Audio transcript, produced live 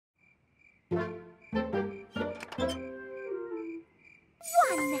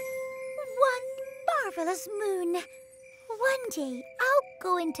marvellous moon. One day I'll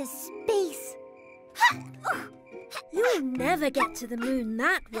go into space. You'll never get to the moon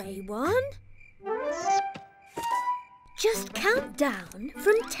that way, One. Just count down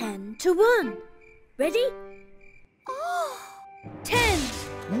from 10 to 1. Ready? 10,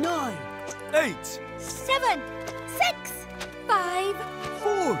 9, 8, 7, 6, 5,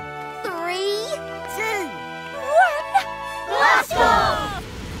 4, 3, 2. 1. Blast off!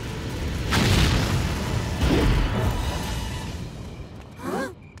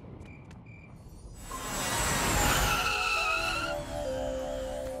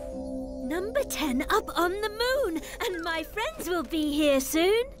 Number 10 up on the moon, and my friends will be here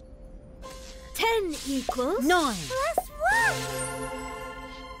soon. 10 equals 9. Plus 1.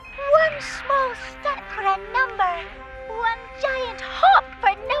 One small step for a number. One giant hop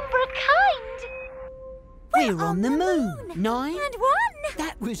for number kind. We're on the moon. 9. And 1.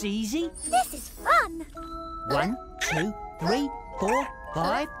 That was easy. This is fun. 1, 2, 3, 4,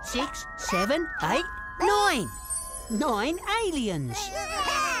 5, 6, 7, 8, 9. 9 aliens.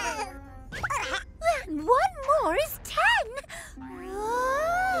 And 1 more is 10.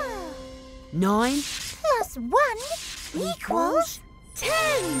 Whoa. 9 Plus 1 equals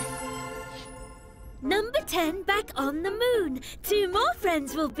 10. Number 10 back on the moon. 2 more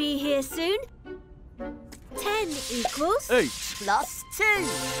friends will be here soon. 10 equals 8. plus 2.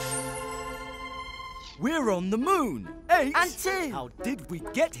 We're on the moon. 8. And 2. How did we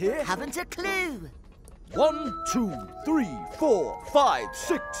get here? Haven't a clue. 1, 2, 3, 4, 5,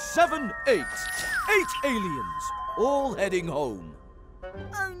 6, 7, 8. 8 aliens, all heading home.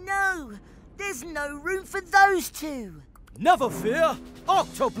 Oh no! There's no room for those 2. Never fear,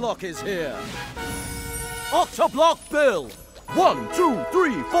 Octoblock is here. Octoblock Bill. 1, 2,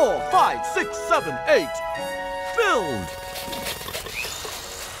 3, 4, 5, 6, 7, 8. Build.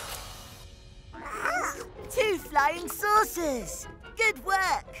 2 flying saucers. Good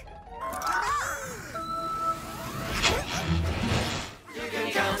work. You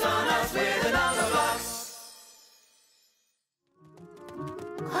can count on us with the Numberblocks.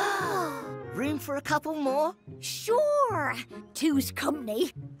 Room for a couple more? Sure. 2's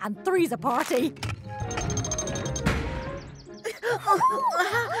company and 3's a party.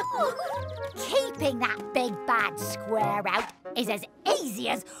 Keeping that big bad square out is as easy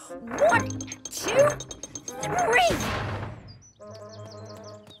as 1, 2, 3.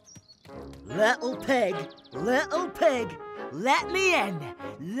 Little pig, let me in.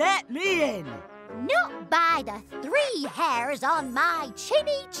 Let me in. Not by the 3 hairs on my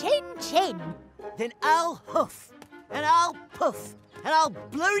chinny chin chin. Then I'll huff, and I'll puff, and I'll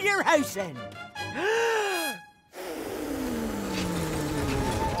blow your house in.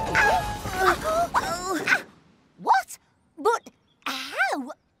 What? But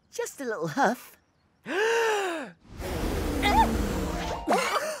how? Just a little huff. Hey!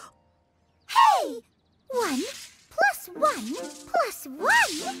 1 plus 1 plus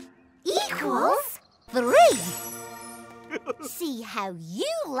 1 equals 3. See how you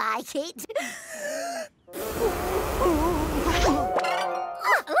like it.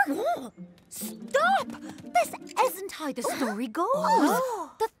 Stop! This isn't how the story goes.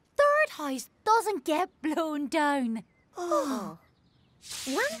 The 3rd house doesn't get blown down. 1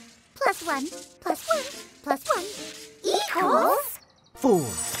 plus 1 plus 1 plus 1 equals 4.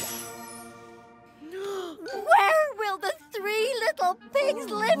 Where will the 3 little pigs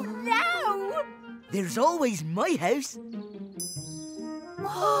live now? There's always my house.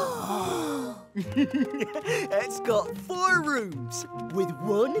 It's got 4 rooms with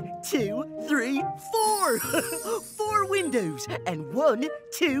 1, 2, 3, 4. 4 windows and 1,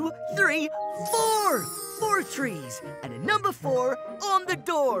 2, 3, 4. 4 trees and a number 4 on the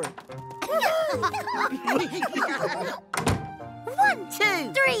door. 1,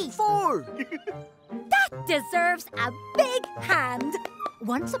 2, 3, 4. That deserves a big hand.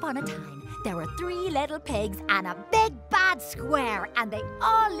 Once upon a time, there were 3 little pigs and a big bad square, and they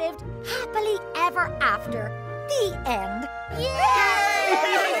all lived happily ever after. The end. Yay!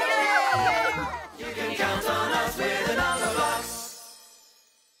 You can count on us with the Numberblocks.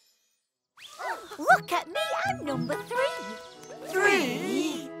 Look at me, I'm number 3.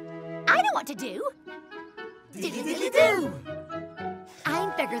 3. I know what to do. Diddly-diddly-do.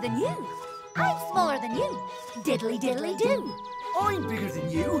 I'm bigger than you. I'm smaller than you. Diddly-diddly-do. I'm bigger than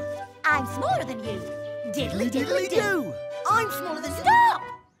you. I'm smaller than you. Diddly-diddly-do. I'm smaller than you. Stop!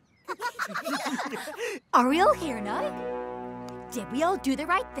 Are we all here now? Did we all do the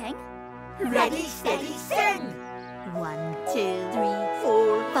right thing? Ready, steady, sing. 1, 2, 3,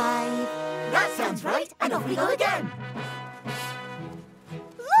 4. 5. That sounds right. And off we go again.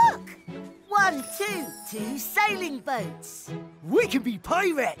 Look! 1, 1, 2, 2 sailing boats. We can be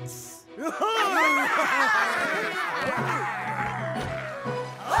pirates. Off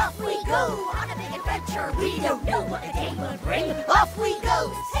we go on a big adventure. We don't know what the day will bring. Off we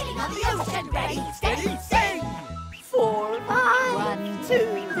go, sailing on the ocean. Ready, steady, sing. 4, 5, 1,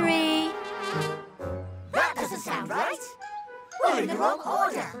 2, 3. That doesn't sound right. We're in the wrong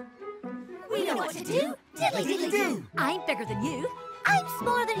order. We know what to do. Diddly diddly do. I'm bigger than you. I'm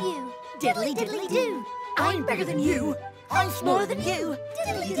smaller than you. Diddly diddly do. I'm bigger than you. I'm smaller than you.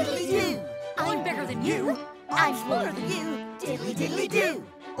 Diddly diddly do. I'm bigger than you. I'm smaller than you. Diddly diddly do.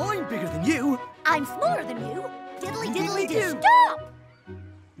 I'm bigger than you. I'm smaller than you. Diddly diddly do. Stop!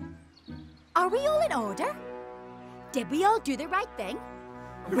 Are we all in order? Did we all do the right thing?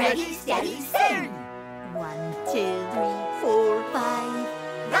 Ready, steady, sing! 1, 2, 3, 4, 5.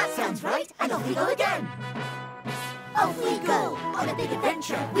 That sounds right, and off we go again. Off we go on a big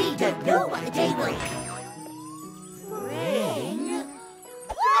adventure. We don't know what the day will bring.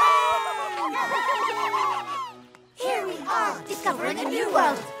 Here we are, discovering a new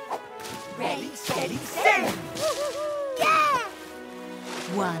world. Ready, steady, sing! Yeah!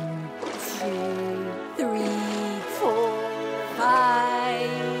 1, 2, 3, 4, 5.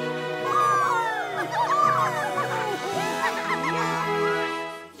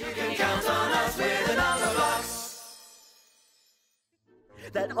 You can count on us with the Numberblocks.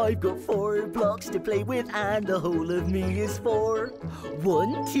 That I've got 4 blocks to play with, and the whole of me is 4.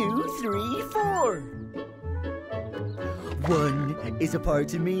 1, 2, 3, 4. 1 is a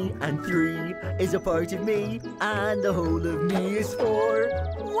part of me, and 3 is a part of me, and the whole of me is 4.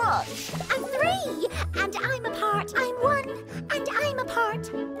 Watch! I'm 3, and I'm a part. I'm 1, and I'm a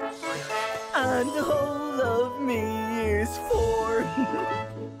part. And the whole of me is 4.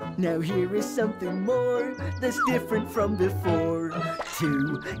 Now here is something more that's different from before.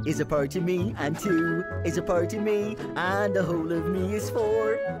 2 is a part of me, and 2 is a part of me, and the whole of me is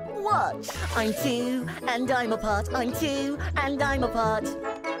 4. Watch! I'm 2, and I'm a part. I'm 2, and I'm a part.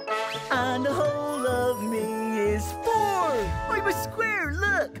 And the whole of me is 4. I'm a square,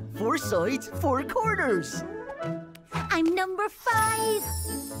 look! 4 sides, 4 corners. I'm number 5.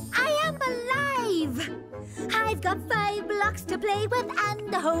 I am alive. I've got 5 blocks to play with,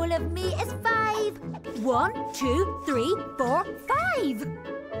 and the whole of me is 5. 1, 2, 3, 4, 5.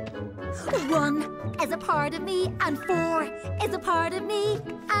 1 is a part of me, and 4 is a part of me,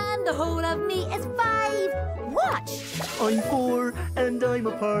 and the whole of me is 5. Watch! I'm 4, and I'm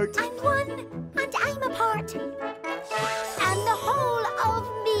a part. I'm 1, and I'm a part. And the whole of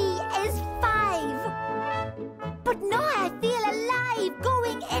me is 5. But now I feel alive,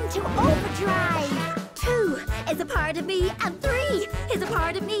 going into overdrive. 2 is a part of me, and 3 is a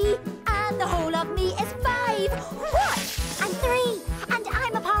part of me, and the whole of me is 5. Watch! I'm 3, and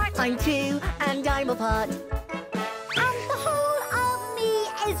I'm a part. I'm 2, and I'm a part. And the whole of me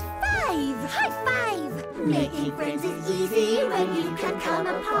is 5. High five! Making friends is easy when you can come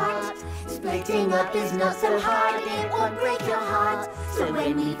apart. Splitting up is not so hard, it won't break your heart. So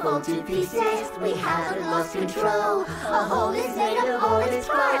when we fall to pieces, we haven't lost control. A whole is made of all its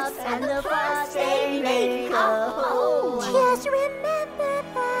parts, and the parts they make a whole. Just remember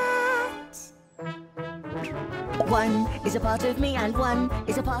that. 1 is a part of me, and 1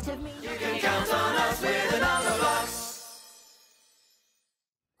 is a part of me. You can count on us with the Numberblocks.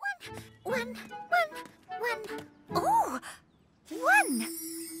 1. Oh!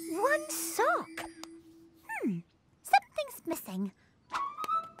 1 sock. Something's missing. 2.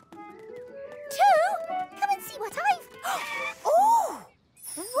 Come and see what I've... Oh!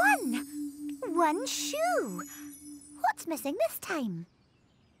 1 shoe. What's missing this time?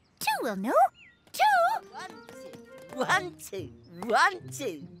 2 will know. 2! 1, 2, 1,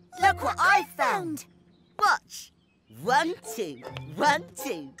 2. Look what I found. Watch. 1, 2, 1,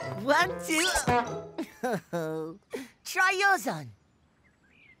 2, 1, 2. Try yours on.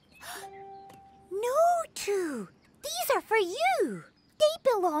 No, 2. These are for you. They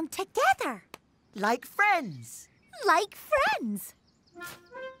belong together. Like friends. Like friends.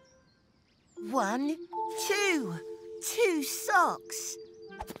 1, 2. 2 socks.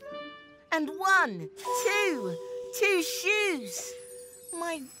 And 1, 2. 2 shoes.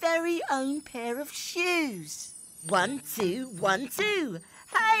 My very own pair of shoes. 1, 2, 1, 2.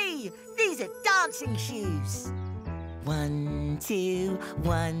 Hey, these are dancing shoes. 1, 2,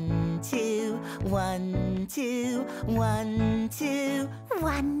 1, 2, 1, 2, 1, 2,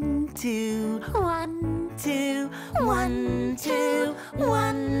 1, 2, 1, 2, 1, 2,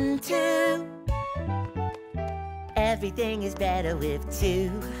 1, 2. Everything is better with 2.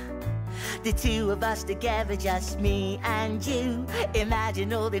 The two of us together, just me and you.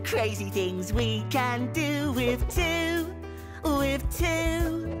 Imagine all the crazy things we can do with two. With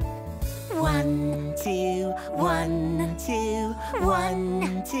two. 1, 2, 1, 2,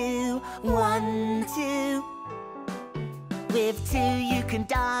 1, 2, 1, 2. With two you can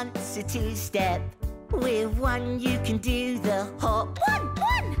dance a two-step. With one you can do the hop. 1,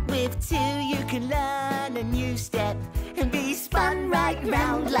 1. With two you can learn a new step and be spun right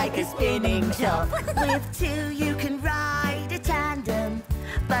round like a spinning top. With two you can ride a tandem,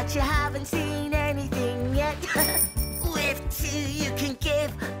 but you haven't seen anything yet. With two you can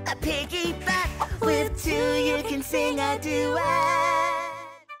give a piggyback. With two you can sing a duet.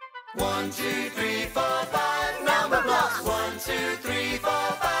 1, 2, 3, 4, 5 number blocks. 1, 2, 3, 4,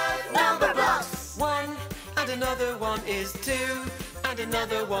 5 number blocks. 1 and another one is 2 and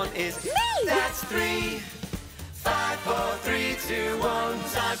another one is me. That's 3. 5, 4, 3, 2, 1.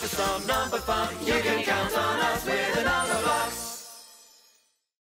 Time for some number fun. You can count on